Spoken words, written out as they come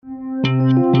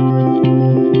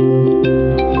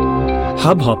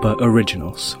Hubhopper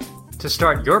Originals. To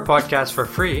start your podcast for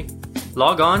free,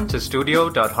 log on to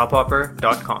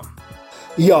studio.hubhopper.com.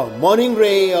 Your morning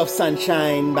ray of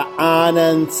sunshine by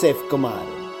Anand Sefkumar.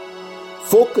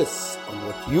 Focus on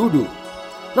what you do,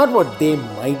 not what they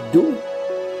might do.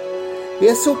 We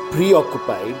are so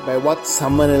preoccupied by what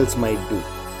someone else might do.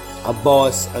 A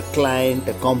boss, a client,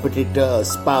 a competitor, a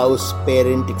spouse,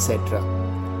 parent, etc.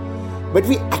 But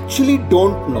we actually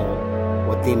don't know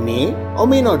what they may or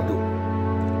may not do.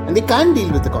 And they can't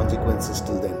deal with the consequences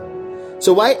till then.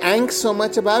 So why angst so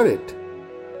much about it?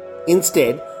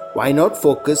 Instead, why not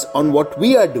focus on what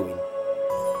we are doing?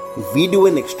 If we do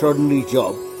an extraordinary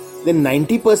job, then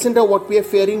 90% of what we are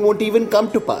fearing won't even come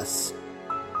to pass.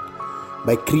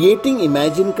 By creating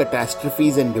imagined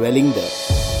catastrophes and dwelling there,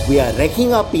 we are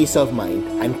wrecking our peace of mind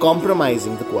and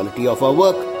compromising the quality of our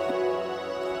work.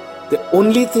 The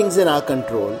only things in our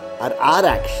control are our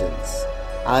actions,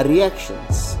 our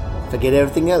reactions. Forget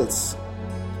everything else.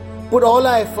 Put all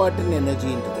our effort and energy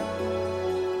into them.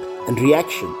 And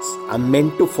reactions are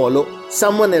meant to follow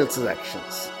someone else's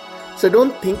actions. So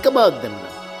don't think about them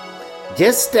now.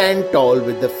 Just stand tall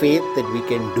with the faith that we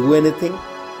can do anything,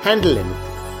 handle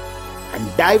anything. And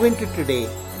dive into today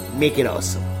and make it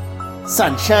awesome.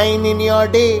 Sunshine in your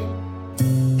day.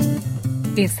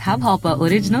 इस Hubhopper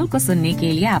original को सुनने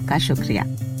के लिए आपका शुक्रिया।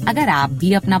 अगर आप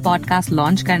भी अपना पॉडकास्ट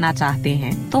लॉन्च करना चाहते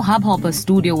हैं तो हब हॉपर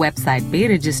स्टूडियो वेबसाइट पे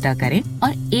रजिस्टर करें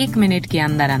और 1 मिनट के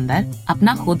अंदर अंदर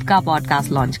अपना खुद का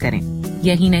पॉडकास्ट लॉन्च करें।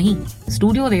 यही नहीं,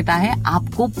 स्टूडियो देता है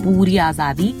आपको पूरी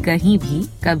आजादी कहीं भी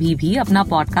कभी भी अपना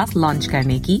पॉडकास्ट लॉन्च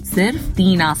करने की, सिर्फ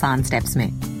 3 आसान स्टेप्स में।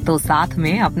 तो साथ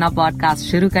में अपना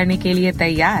पॉडकास्ट शुरू करने के लिए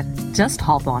तैयार? Just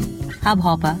hop on hub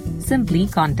hopper, simply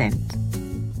content.